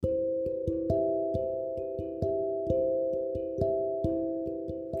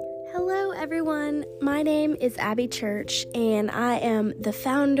Hello everyone, my name is Abby Church and I am the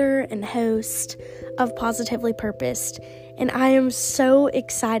founder and host of Positively Purposed, and I am so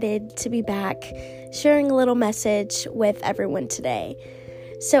excited to be back sharing a little message with everyone today.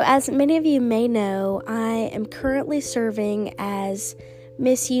 So as many of you may know, I am currently serving as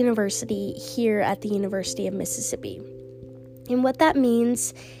Miss University here at the University of Mississippi. And what that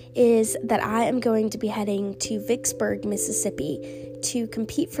means is that I am going to be heading to Vicksburg, Mississippi to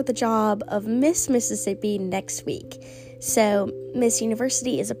compete for the job of Miss Mississippi next week. So Miss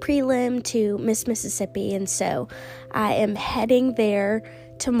University is a prelim to Miss Mississippi, and so I am heading there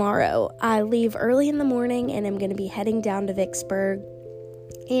tomorrow. I leave early in the morning and I'm going to be heading down to Vicksburg.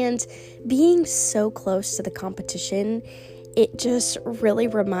 And being so close to the competition, it just really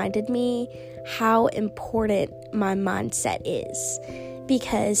reminded me how important my mindset is.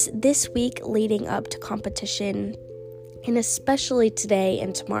 Because this week leading up to competition, and especially today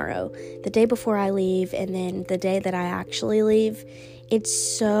and tomorrow, the day before I leave and then the day that I actually leave, it's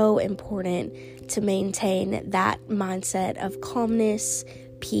so important to maintain that mindset of calmness,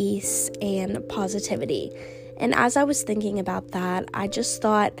 peace, and positivity. And as I was thinking about that, I just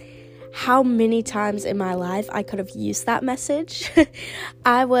thought how many times in my life I could have used that message.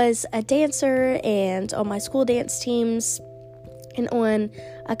 I was a dancer and on my school dance teams and on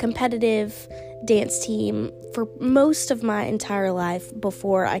a competitive dance team for most of my entire life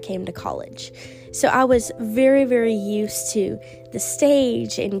before I came to college. So I was very, very used to the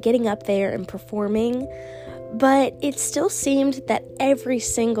stage and getting up there and performing, but it still seemed that every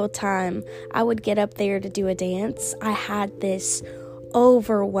single time I would get up there to do a dance, I had this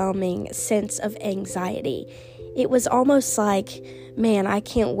overwhelming sense of anxiety. It was almost like, man, I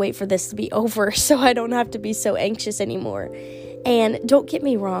can't wait for this to be over so I don't have to be so anxious anymore. And don't get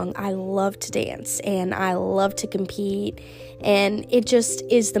me wrong, I love to dance and I love to compete, and it just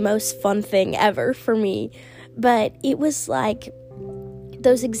is the most fun thing ever for me. But it was like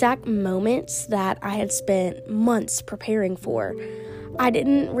those exact moments that I had spent months preparing for, I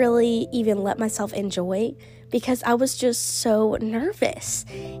didn't really even let myself enjoy because I was just so nervous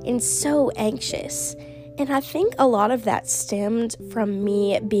and so anxious. And I think a lot of that stemmed from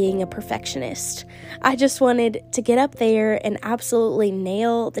me being a perfectionist. I just wanted to get up there and absolutely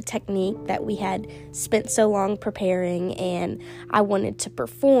nail the technique that we had spent so long preparing, and I wanted to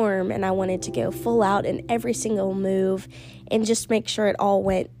perform and I wanted to go full out in every single move and just make sure it all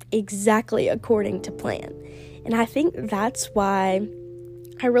went exactly according to plan. And I think that's why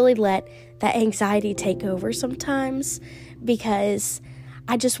I really let that anxiety take over sometimes, because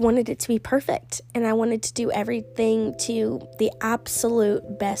I just wanted it to be perfect, and I wanted to do everything to the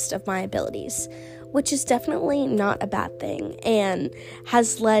absolute best of my abilities, which is definitely not a bad thing and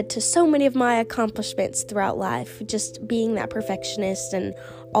has led to so many of my accomplishments throughout life, just being that perfectionist and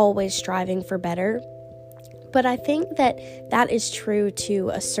always striving for better. But I think that that is true to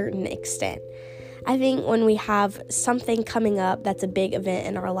a certain extent. I think when we have something coming up that's a big event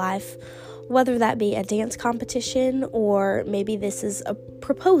in our life, whether that be a dance competition, or maybe this is a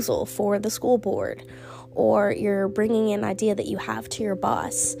proposal for the school board, or you're bringing an idea that you have to your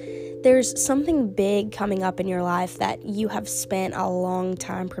boss, there's something big coming up in your life that you have spent a long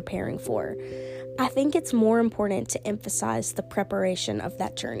time preparing for. I think it's more important to emphasize the preparation of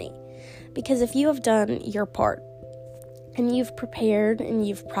that journey, because if you have done your part and you've prepared and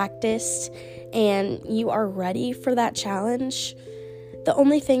you've practiced and you are ready for that challenge, the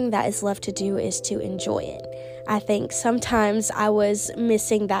only thing that is left to do is to enjoy it. I think sometimes I was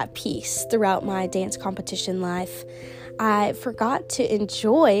missing that piece throughout my dance competition life. I forgot to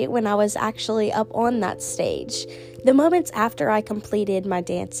enjoy when I was actually up on that stage. The moments after I completed my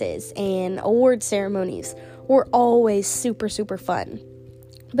dances and award ceremonies were always super, super fun.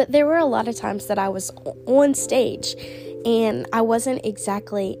 But there were a lot of times that I was on stage and I wasn't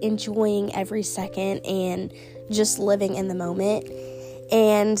exactly enjoying every second and just living in the moment.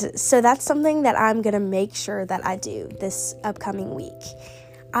 And so that's something that I'm going to make sure that I do this upcoming week.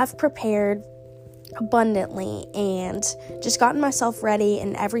 I've prepared abundantly and just gotten myself ready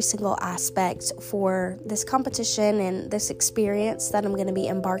in every single aspect for this competition and this experience that I'm going to be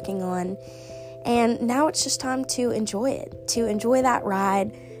embarking on. And now it's just time to enjoy it, to enjoy that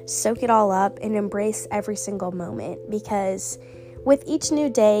ride, soak it all up, and embrace every single moment, because with each new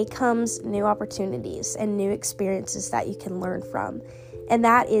day comes new opportunities and new experiences that you can learn from. And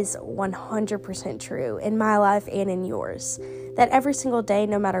that is 100% true in my life and in yours. That every single day,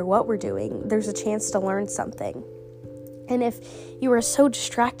 no matter what we're doing, there's a chance to learn something. And if you are so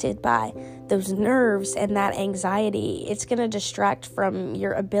distracted by those nerves and that anxiety. It's going to distract from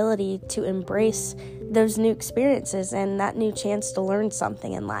your ability to embrace those new experiences and that new chance to learn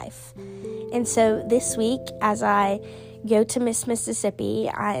something in life. And so this week, as I go to Miss Mississippi,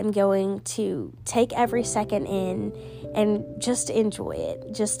 I am going to take every second in and just enjoy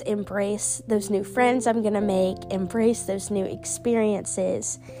it. Just embrace those new friends I'm going to make, embrace those new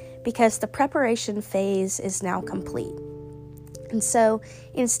experiences, because the preparation phase is now complete. And so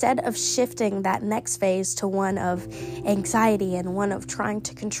instead of shifting that next phase to one of anxiety and one of trying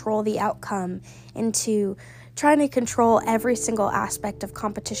to control the outcome into trying to control every single aspect of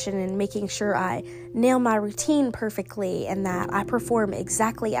competition and making sure I nail my routine perfectly and that I perform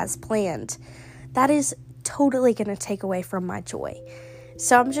exactly as planned, that is totally going to take away from my joy.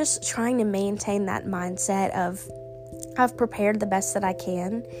 So I'm just trying to maintain that mindset of I've prepared the best that I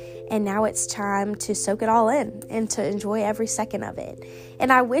can, and now it's time to soak it all in and to enjoy every second of it.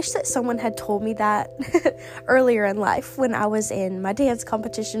 And I wish that someone had told me that earlier in life when I was in my dance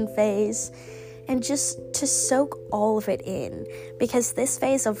competition phase, and just to soak all of it in, because this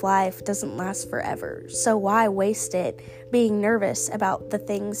phase of life doesn't last forever. So why waste it being nervous about the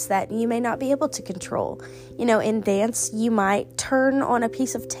things that you may not be able to control? You know, in dance, you might turn on a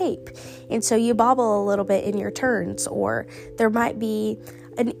piece of tape, and so you bobble a little bit in your turns, or there might be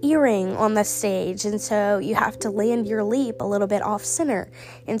an earring on the stage, and so you have to land your leap a little bit off center,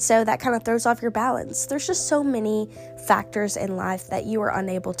 and so that kind of throws off your balance. There's just so many factors in life that you are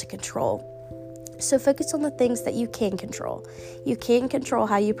unable to control. So focus on the things that you can control. You can control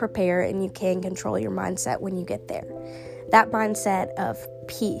how you prepare, and you can control your mindset when you get there. That mindset of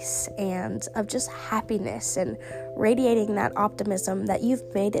peace and of just happiness and radiating that optimism that you've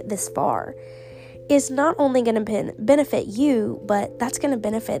made it this far is not only going to benefit you, but that's going to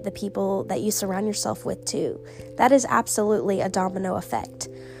benefit the people that you surround yourself with too. That is absolutely a domino effect.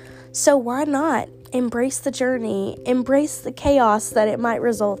 So why not embrace the journey, embrace the chaos that it might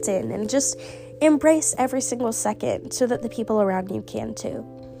result in, and just embrace every single second so that the people around you can too.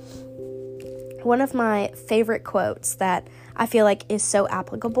 One of my favorite quotes that I feel like is so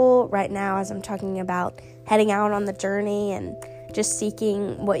applicable right now as I'm talking about heading out on the journey and just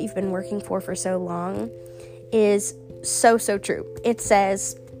seeking what you've been working for so long is so true. It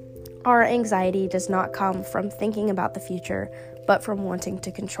says, "Our anxiety does not come from thinking about the future, but from wanting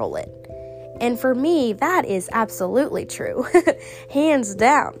to control it." And for me, that is absolutely true. Hands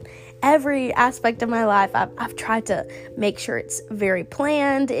down. Every aspect of my life, I've tried to make sure it's very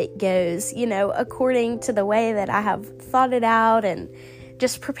planned. It goes, according to the way that I have thought it out, and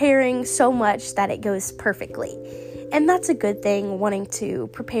just preparing so much that it goes perfectly. And that's a good thing, wanting to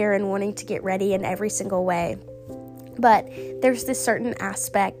prepare and wanting to get ready in every single way. But there's this certain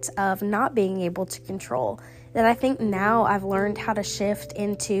aspect of not being able to control that I think now I've learned how to shift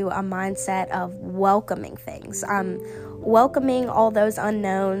into a mindset of welcoming things. Welcoming all those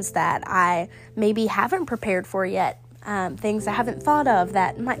unknowns that I maybe haven't prepared for yet, things I haven't thought of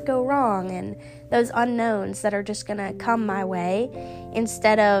that might go wrong, and those unknowns that are just going to come my way,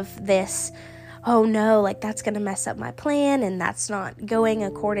 instead of this, oh no, like that's going to mess up my plan and that's not going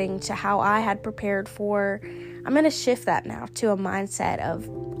according to how I had prepared for. I'm going to shift that now to a mindset of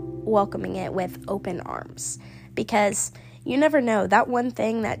welcoming it with open arms, because you never know, that one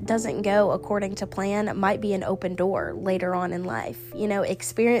thing that doesn't go according to plan might be an open door later on in life.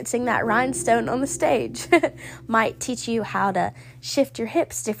 Experiencing that rhinestone on the stage might teach you how to shift your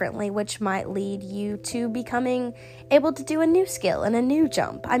hips differently, which might lead you to becoming able to do a new skill and a new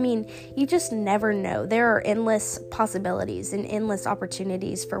jump. I mean, you just never know. There are endless possibilities and endless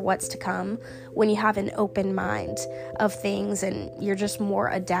opportunities for what's to come when you have an open mind of things and you're just more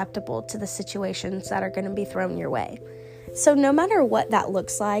adaptable to the situations that are going to be thrown your way. So no matter what that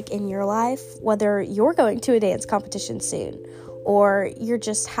looks like in your life, whether you're going to a dance competition soon or you're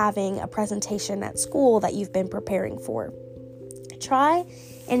just having a presentation at school that you've been preparing for, try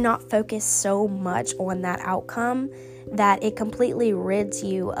and not focus so much on that outcome that it completely rids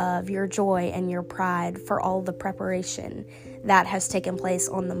you of your joy and your pride for all the preparation that has taken place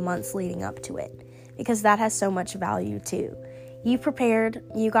on the months leading up to it, because that has so much value too. You prepared,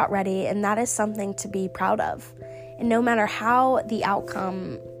 you got ready, and that is something to be proud of. And no matter how the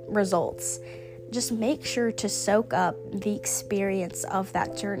outcome results, just make sure to soak up the experience of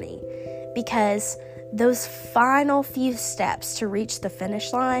that journey, because those final few steps to reach the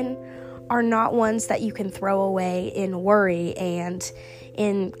finish line are not ones that you can throw away in worry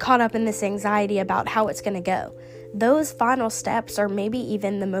and caught up in this anxiety about how it's going to go. Those final steps are maybe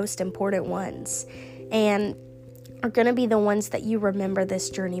even the most important ones. And are going to be the ones that you remember this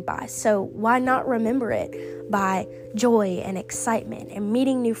journey by. So why not remember it by joy and excitement and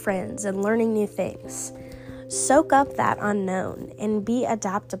meeting new friends and learning new things? Soak up that unknown and be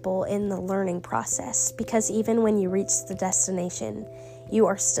adaptable in the learning process, because even when you reach the destination, you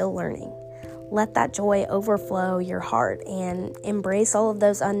are still learning. Let that joy overflow your heart and embrace all of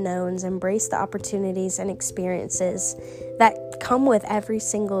those unknowns, embrace the opportunities and experiences that come with every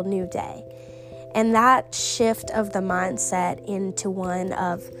single new day. And that shift of the mindset into one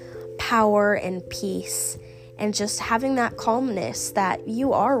of power and peace, and just having that calmness that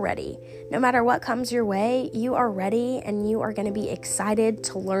you are ready. No matter what comes your way, you are ready, and you are going to be excited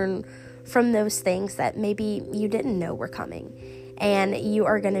to learn from those things that maybe you didn't know were coming. And you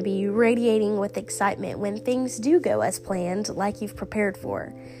are going to be radiating with excitement when things do go as planned, like you've prepared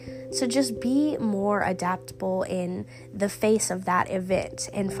for. So just be more adaptable in the face of that event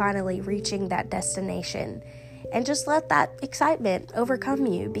and finally reaching that destination. And just let that excitement overcome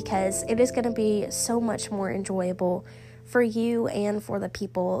you, because it is going to be so much more enjoyable for you and for the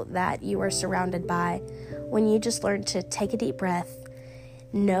people that you are surrounded by when you just learn to take a deep breath,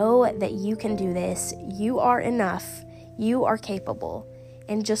 know that you can do this, you are enough, you are capable,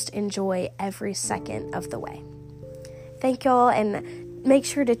 and just enjoy every second of the way. Thank y'all, and make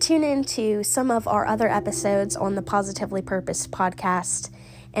sure to tune into some of our other episodes on the Positively Purposed podcast,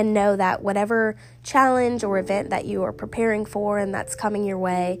 and know that whatever challenge or event that you are preparing for and that's coming your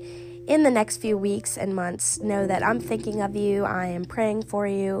way in the next few weeks and months, know that I'm thinking of you, I am praying for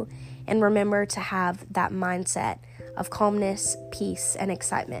you, and remember to have that mindset of calmness, peace, and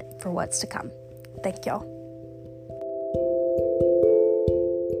excitement for what's to come. Thank y'all.